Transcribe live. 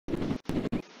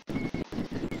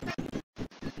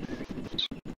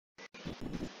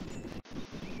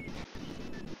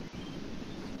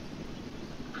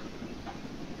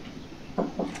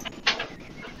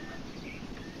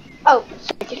Oh,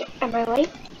 sorry, am I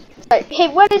late? Sorry. Hey,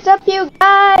 what is up, you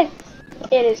guys?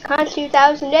 It is Con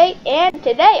 2008, and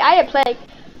today I am playing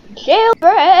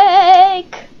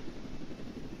Jailbreak.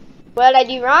 What did I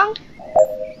do wrong?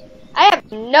 I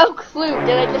have no clue.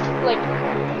 Did I just,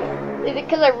 is it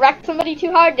because I wrecked somebody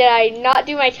too hard? Did I not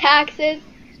do my taxes?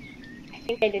 I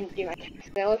think I didn't do my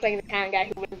taxes. I look like the kind of guy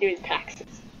who wouldn't do his taxes.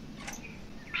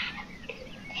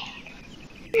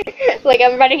 Like,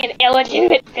 I'm running an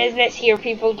illegitimate business here,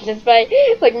 people, just by,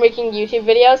 making YouTube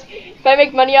videos. If I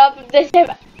make money off of this,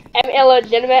 I'm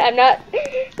illegitimate. I'm not,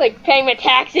 paying my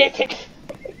taxes.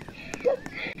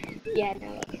 Yeah,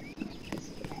 no.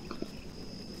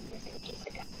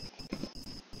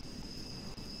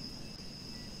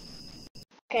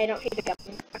 Okay, I don't hate the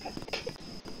government.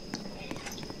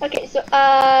 Okay, so,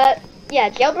 yeah,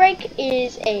 Jailbreak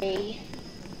is a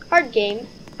hard game.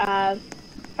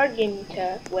 Hard game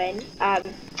to win.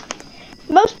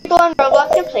 Most people on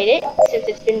Roblox have played it, since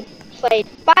it's been played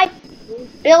 5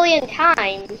 billion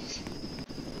times.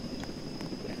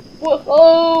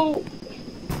 Whoa!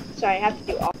 Sorry, I have to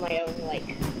do all my own,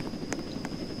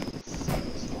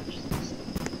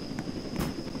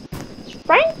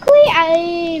 Frankly,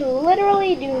 I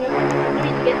literally do not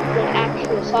need to get the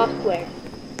actual software.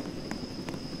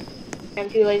 I'm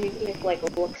too lazy to just,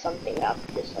 look something up.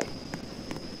 Just,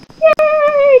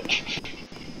 yay!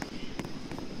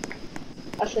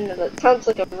 That sounds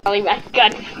like a really bad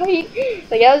gunfight.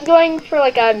 I was going for, oh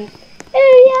yeah,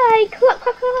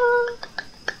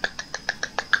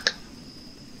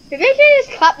 Maybe I should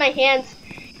just clap my hands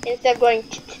instead of going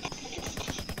to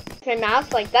my mouth.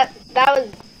 That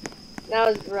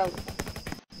was real.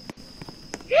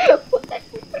 I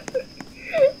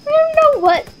don't know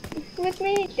what with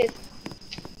me. Just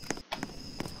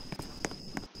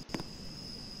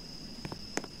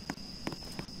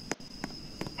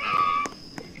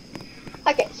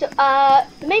okay. So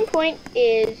the main point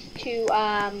is to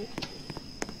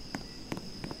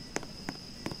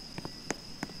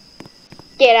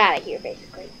get out of here,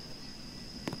 basically.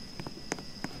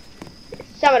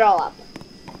 Sum it all up.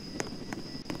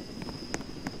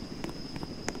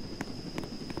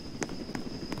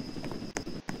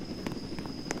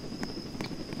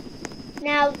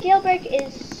 Now, Jailbreak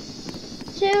is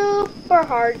super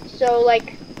hard, so, it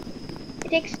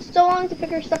takes so long to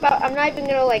figure stuff out. I'm not even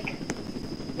gonna,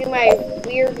 do my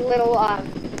weird little,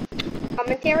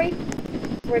 commentary,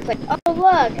 where it's oh,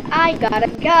 look, I got a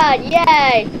gun,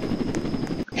 yay!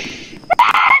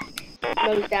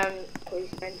 Mows down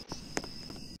policemen.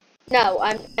 No,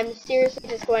 I'm seriously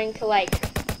just going to,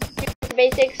 do the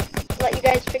basics, let you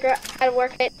guys figure out how to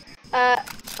work it.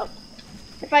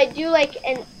 If I do,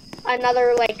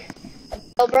 another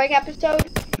Jailbreak episode,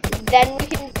 then we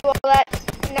can do all that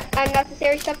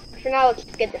unnecessary stuff. For now, let's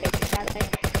just get the basics out of it.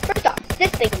 First off, this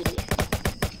thingy.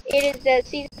 It is the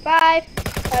season 5.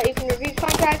 You can review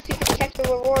contracts. You can check the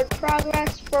reward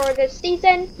progress for this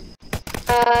season.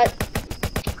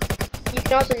 You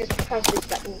can also just press this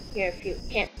button here if you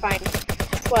can't find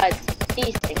what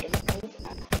these things.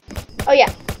 Oh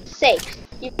yeah, saves.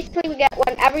 You basically get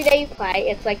one every day you play.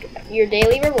 It's your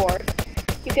daily reward.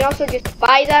 You can also just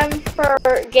buy them for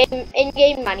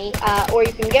in-game money, or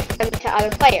you can gift them to other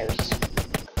players.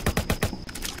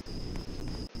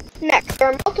 Next, there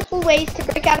are multiple ways to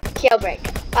break out of Jailbreak.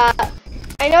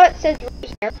 I know it says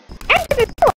right here, enter the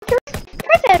door to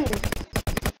prison!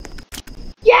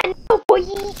 Yeah, no, boy!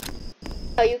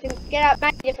 So you can get out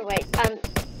many different ways.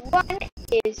 One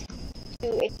is to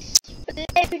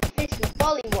explode this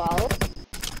volleyball.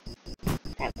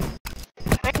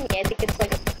 Behind me, I think it's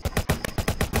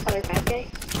other bad guy.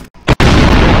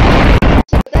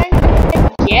 So then,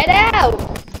 get out!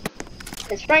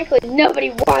 Because frankly, nobody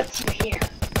wants you here.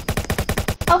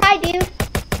 Oh, hi, dude.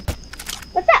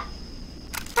 What's up?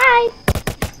 Hi.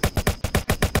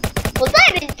 Well,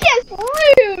 that is just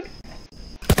rude.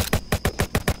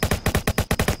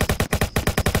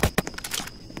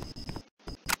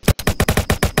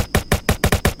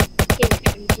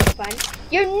 Fun.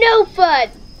 You're no fun.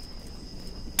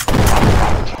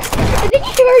 I think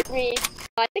he heard me.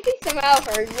 I think he somehow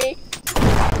heard me.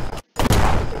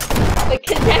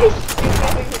 Because now he's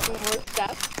doing some more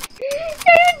stuff. I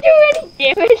didn't do any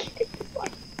damage.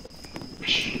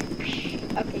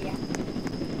 Okay,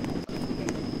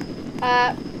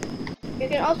 yeah. You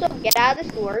can also get out of the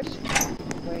stores.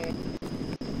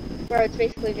 Where it's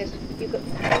basically just, you could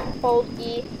hold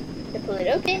E to pull it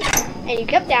open, and you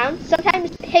jump down.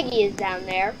 Sometimes Piggy is down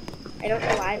there. I don't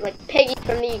know why. Piggy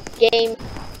from the game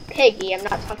Piggy. I'm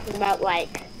not talking about,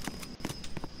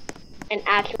 an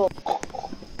actual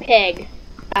pig.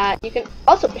 You can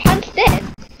also punch this.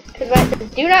 Because when it says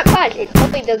do not punch, it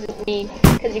totally doesn't mean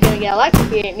because you're going to get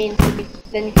electrocuted. It means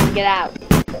then you can get out.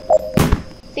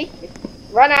 See?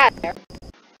 Run out of there.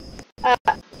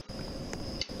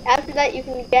 After that, you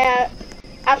can get out.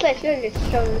 Actually, I should have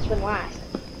just shown this one last.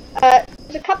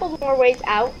 There's a couple more ways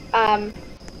out.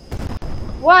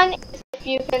 One is if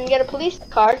you can get a police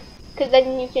card, because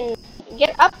then you can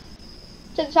get up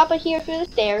to the top of here through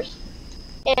the stairs,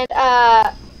 and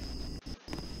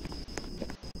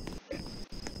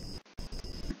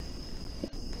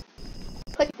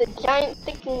click the giant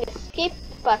thinking escape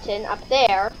button up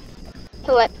there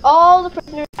to let all the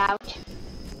prisoners out.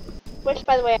 Which,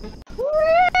 by the way, I'm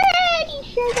pretty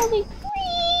sure they'll be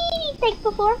pretty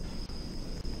thankful for.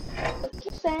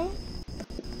 Just saying.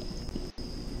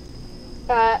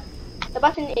 The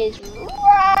button is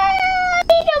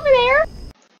right over there.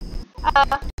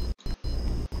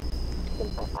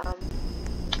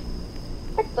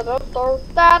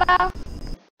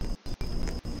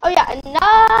 Oh yeah, another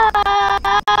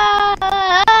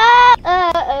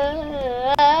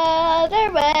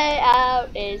way out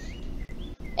is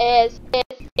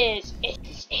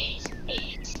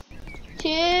to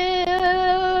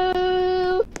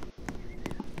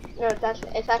no,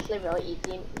 it's actually really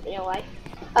easy in real life.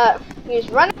 You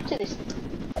just run up to this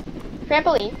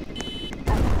trampoline,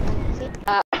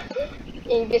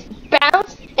 and just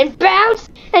bounce and bounce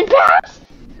and bounce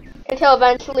until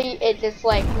eventually it just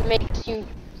like makes you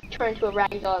turn into a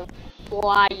ragdoll and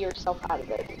fly yourself out of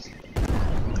it.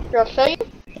 Here, I'll show you.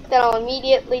 Then I'll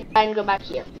immediately try and go back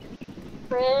here.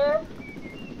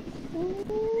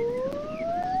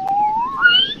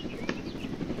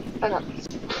 Oh no.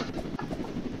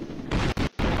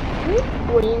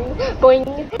 Boing, boing.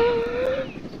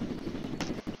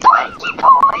 Boingy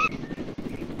boing.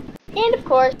 And of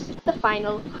course, the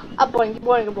final, a boing,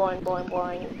 boing, boing, boing,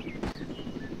 boing.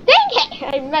 Dang it!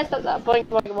 I messed up that. Boing,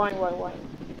 boing, boing, boing, boing.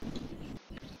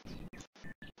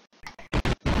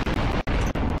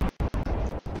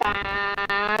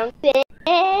 Bouncing,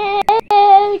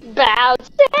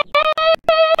 bouncing.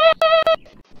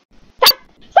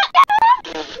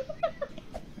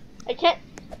 I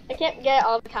can't get it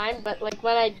all the time, but like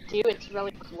when I do, it's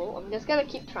really cool. I'm just gonna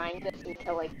keep trying this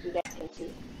until like you guys can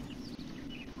see.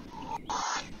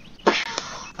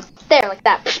 There, like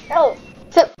that. Oh,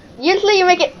 so usually you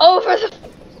make it over the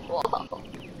wall.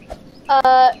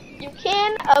 You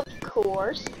can, of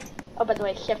course. Oh, by the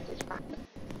way, shift is fine.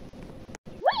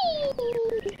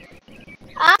 Whee!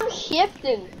 I'm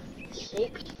shifting.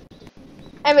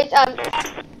 Anyways,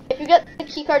 if you get the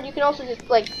key card, you can also just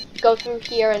like go through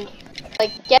here and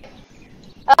like get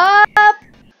up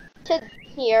to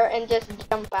here and just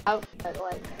jump out. But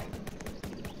like,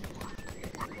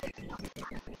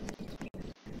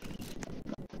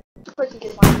 of course, you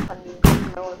can find fun music.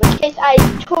 In which case, I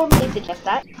totally suggest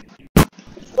that.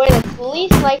 When it's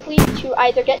least likely to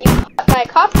either get you caught by a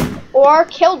cop or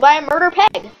killed by a murder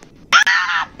peg.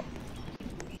 Ah!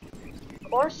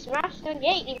 Or smashed in a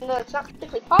gate, even though it's not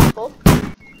physically possible.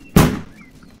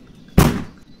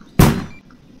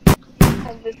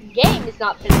 And this game is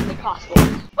not physically possible.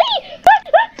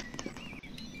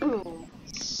 Boom.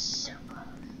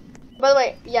 By the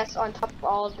way, yes, on top of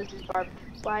all of this is barbed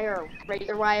wire or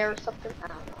razor wire or something. I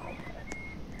don't know.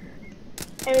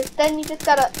 And then you just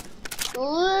gotta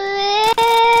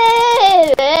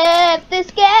lift this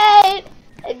gate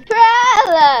and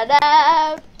crawl on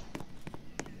out.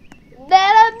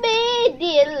 Then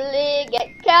immediately get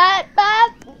caught by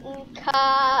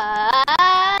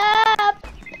cop.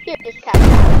 Here, just cop.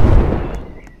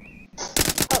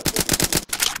 Oh.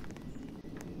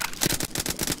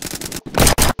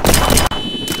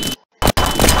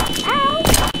 Ow.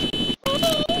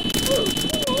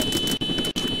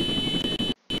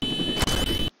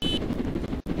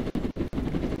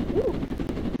 Ooh.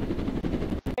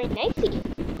 Very nicey.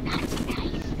 That's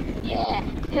nice. Yeah.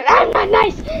 I'm not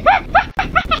nice.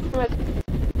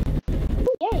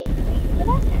 Yay.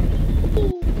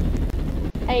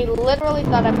 I literally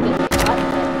thought I was going to be shot.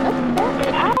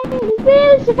 I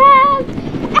will survive.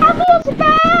 I will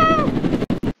survive.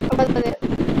 Oh, by the way, the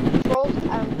controls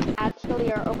actually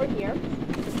are over here.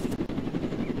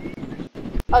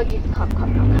 Oh, you come.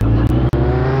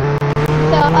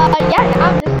 So, yeah, now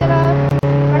I'm just gonna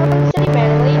run around the city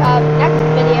randomly. Next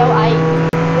video, I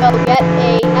will get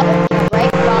another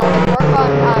jailbreak while I work on,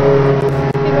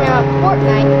 figuring out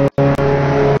Fortnite.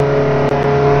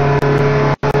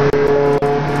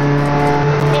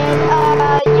 And,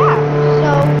 yeah,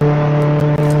 so,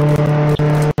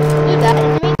 do that. In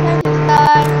the meantime, just,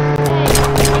 hey,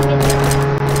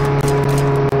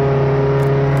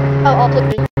 oh, also,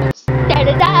 da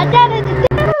da da da da da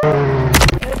da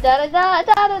da da da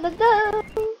da da da da da.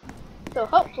 So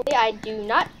hopefully I do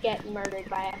not get murdered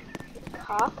by a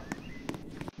cop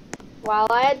while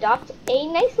I adopt a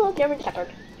nice little German Shepherd.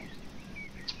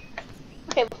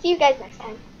 Okay, we'll see you guys next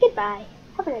time. Goodbye.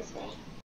 Have a nice day.